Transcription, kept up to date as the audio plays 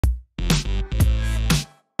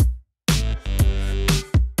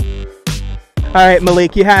All right,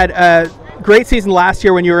 Malik, you had a great season last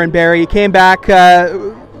year when you were in Barrie. You came back.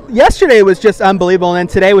 Yesterday was just unbelievable, and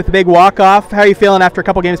then today with the big walk-off. How are you feeling after a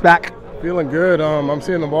couple games back? Feeling good. I'm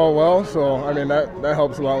seeing the ball well, so I mean that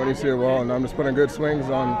helps a lot when you see it well, and I'm just putting good swings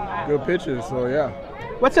on good pitches, so yeah.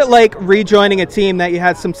 What's it like rejoining a team that you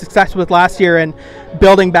had some success with last year and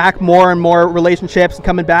building back more and more relationships and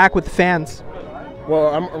coming back with the fans?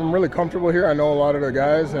 Well, I'm really comfortable here. I know a lot of the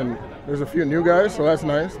guys, and there's a few new guys, so that's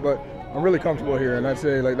nice, but I'm really comfortable here, and I'd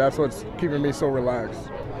say like that's what's keeping me so relaxed.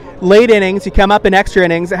 Late innings, you come up in extra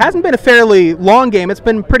innings. It hasn't been a fairly long game. It's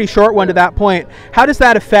been a pretty short one to that point. How does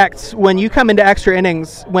that affect when you come into extra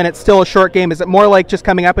innings when it's still a short game? Is it more like just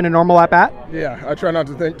coming up in a normal at-bat? Yeah, I try not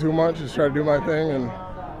to think too much, just try to do my thing,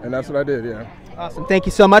 and that's what I did, yeah. Awesome. Thank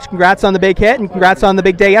you so much. Congrats on the big hit, and congrats on the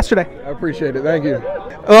big day yesterday. I appreciate it. Thank you.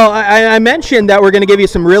 Well, I mentioned that we're going to give you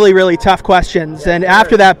some really, really tough questions, and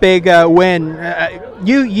after that big win,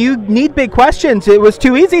 you need big questions. It was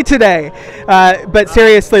too easy today. But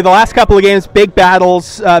seriously, the last couple of games, big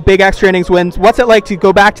battles, big extra innings wins. What's it like to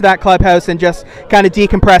go back to that clubhouse and just kind of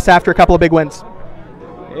decompress after a couple of big wins?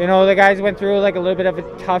 You know, the guys went through like a little bit of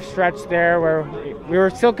a tough stretch there where we were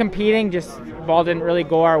still competing, just the ball didn't really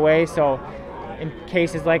go our way. So in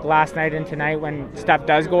cases like last night and tonight when stuff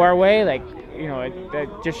does go our way, like, you know, it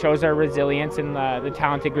just shows our resilience and the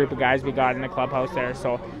talented group of guys we got in the clubhouse there.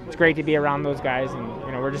 So it's great to be around those guys, and,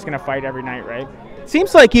 you know, we're just going to fight every night, right?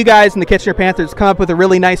 Seems like you guys and the Kitchener Panthers come up with a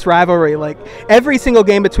really nice rivalry. Like every single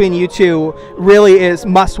game between you two really is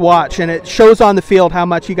must watch, and it shows on the field how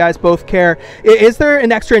much you guys both care. Is there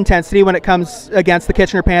an extra intensity when it comes against the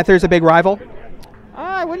Kitchener Panthers, a big rival?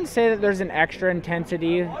 I wouldn't say that there's an extra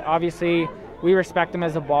intensity. Obviously, we respect them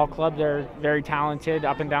as a ball club. They're very talented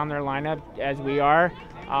up and down their lineup, as we are.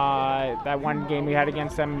 That one game we had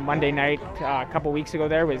against them Monday night a couple weeks ago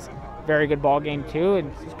there was a very good ball game too.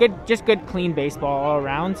 And it's good, just good, clean baseball all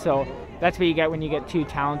around. So that's what you get when you get two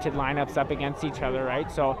talented lineups up against each other,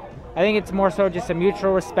 right? So I think it's more so just a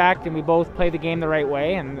mutual respect, and we both play the game the right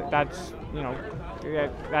way, and that's, you know,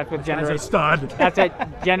 that's what generates. That's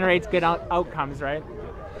what generates good outcomes, right?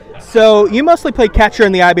 So you mostly played catcher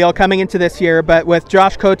in the IBL coming into this year, but with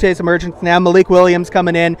Josh Cote's emergence now, Malik Williams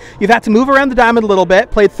coming in, you've had to move around the diamond a little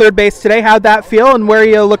bit. Played third base today. How'd that feel, and where are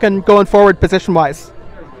you looking going forward position-wise?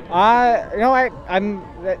 You know,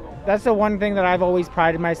 that's the one thing that I've always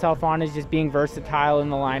prided myself on, is just being versatile in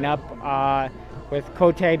the lineup. With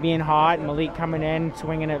Cote being hot and Malik coming in,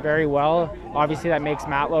 swinging it very well, obviously that makes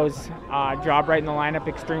Matlow's job right in the lineup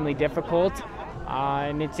extremely difficult.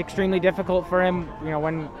 And it's extremely difficult for him, you know,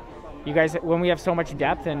 when we have so much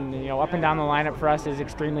depth, and, you know, up and down the lineup for us is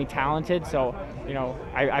extremely talented. So, you know,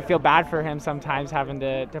 I feel bad for him sometimes having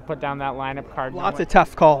to put down that lineup card. Lots of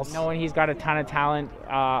tough calls. Knowing he's got a ton of talent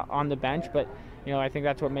on the bench, but, you know, I think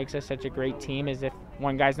that's what makes us such a great team, is if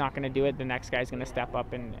one guy's not going to do it, the next guy's going to step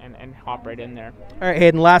up and hop right in there. All right,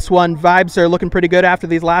 Hayden, last one. Vibes are looking pretty good after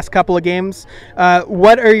these last couple of games.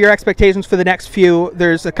 What are your expectations for the next few?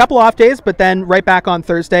 There's a couple off days, but then right back on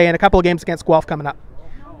Thursday, and a couple of games against Guelph coming up.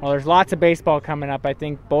 Well, there's lots of baseball coming up. I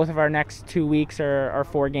think both of our next 2 weeks are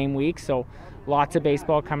 4-game weeks, so lots of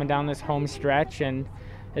baseball coming down this home stretch. And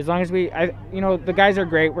as long as you know, the guys are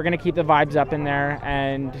great. We're going to keep the vibes up in there,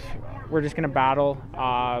 and we're just going to battle,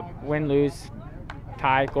 win, lose,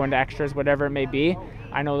 tie, go into extras, whatever it may be.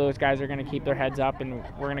 I know those guys are going to keep their heads up, and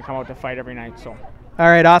we're going to come out to fight every night. So. All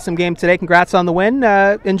right, awesome game today. Congrats on the win.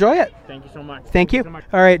 Enjoy it. Thank you so much. Thank you. So much.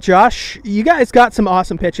 All right, Josh, you guys got some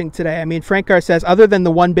awesome pitching today. I mean, Frank Garces, other than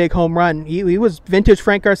the one big home run, he was vintage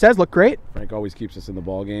Frank Garces, looked great. Frank always keeps us in the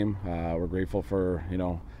ball game. We're grateful for, you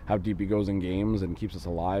know, how deep he goes in games and keeps us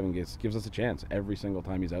alive and gives us a chance every single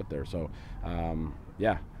time he's out there. So,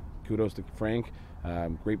 yeah, kudos to Frank.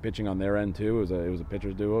 Great pitching on their end too. It was a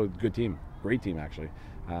pitcher's duo, good team, great team actually.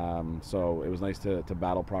 So it was nice to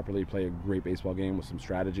battle properly, play a great baseball game with some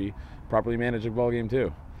strategy, properly manage a ball game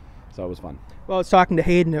too. So it was fun. Well, I was talking to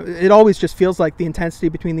Hayden. It always just feels like the intensity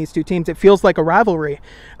between these two teams. It feels like a rivalry.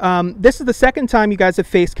 This is the second time you guys have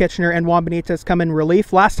faced Kitchener, and Juan Benitez come in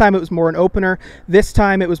relief. Last time it was more an opener. This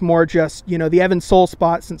time it was more just, you know, the Evan Soul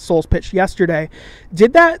spot since Soul's pitched yesterday.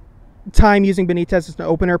 Did that time using Benitez as an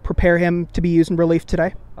opener prepare him to be used in relief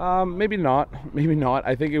today? Maybe not.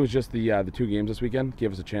 I think it was just the 2 games this weekend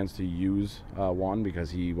gave us a chance to use Juan, because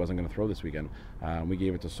he wasn't going to throw this weekend. We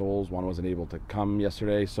gave it to Souls. One wasn't able to come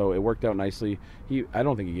yesterday, so it worked out nicely. I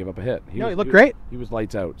don't think he gave up a hit. He looked great. He was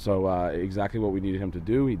lights out. So exactly what we needed him to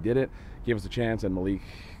do. He did it. Gave us a chance, and Malik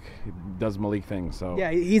does Malik things. So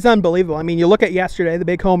yeah, he's unbelievable. I mean, you look at yesterday, the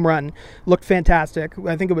big home run looked fantastic.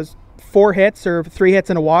 I think it was 4 hits or 3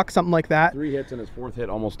 hits and a walk, something like that. 3 hits, and his 4th hit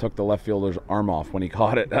almost took the left fielder's arm off when he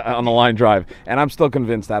caught it on the line drive. And I'm still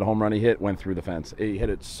convinced that home run he hit went through the fence. He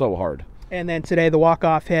hit it so hard. And then today, the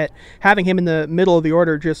walk-off hit, having him in the middle of the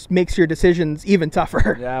order just makes your decisions even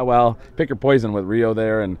tougher. Yeah, well, pick your poison with Rio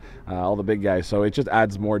there and all the big guys. So it just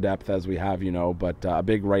adds more depth as we have, but a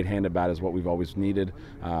big right-handed bat is what we've always needed.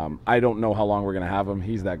 I don't know how long we're going to have him.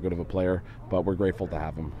 He's that good of a player, but we're grateful to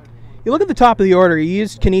have him. You look at the top of the order. You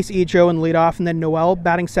used Kenise Icho in leadoff and then Noel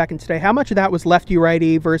batting second today. How much of that was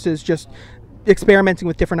lefty-righty versus just experimenting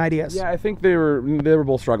with different ideas? Yeah, I think they were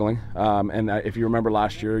both struggling. And if you remember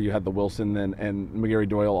last year, you had the Wilson and McGarry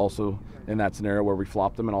Doyle also in that scenario where we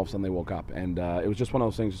flopped them, and all of a sudden they woke up. And it was just one of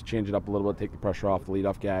those things, just change it up a little bit, take the pressure off the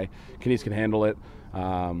leadoff guy. Kenise can handle it.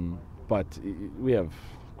 But we have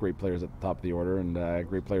great players at the top of the order and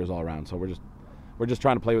great players all around. So we're just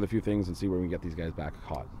trying to play with a few things and see where we can get these guys back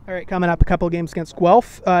hot. All right, coming up a couple of games against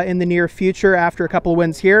Guelph in the near future after a couple of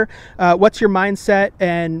wins here. What's your mindset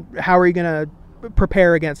and how are you going to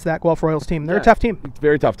prepare against that Guelph Royals team? They're a tough team. It's a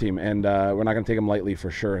very tough team, and we're not going to take them lightly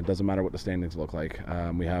for sure. It doesn't matter what the standings look like.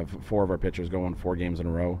 We have 4 of our pitchers going 4 games in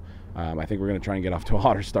a row. I think we're going to try and get off to a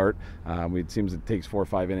hotter start. It seems it takes 4 or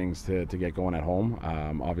 5 innings to get going at home.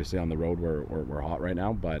 Obviously on the road we're hot right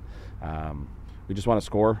now, but we just want to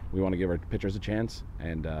score. We want to give our pitchers a chance,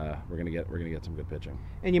 and we're gonna get some good pitching.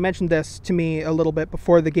 And you mentioned this to me a little bit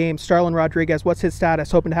before the game. Starlin Rodriguez, what's his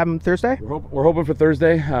status? Hoping to have him Thursday? We're hoping for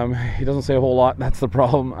Thursday. He doesn't say a whole lot. That's the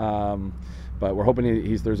problem. But we're hoping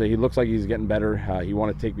he's Thursday. He looks like he's getting better. He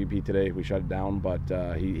wanted to take BP today. We shut it down, but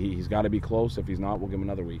he's got to be close. If he's not, we'll give him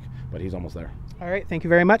another week. But he's almost there. All right. Thank you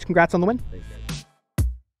very much. Congrats on the win. Thanks.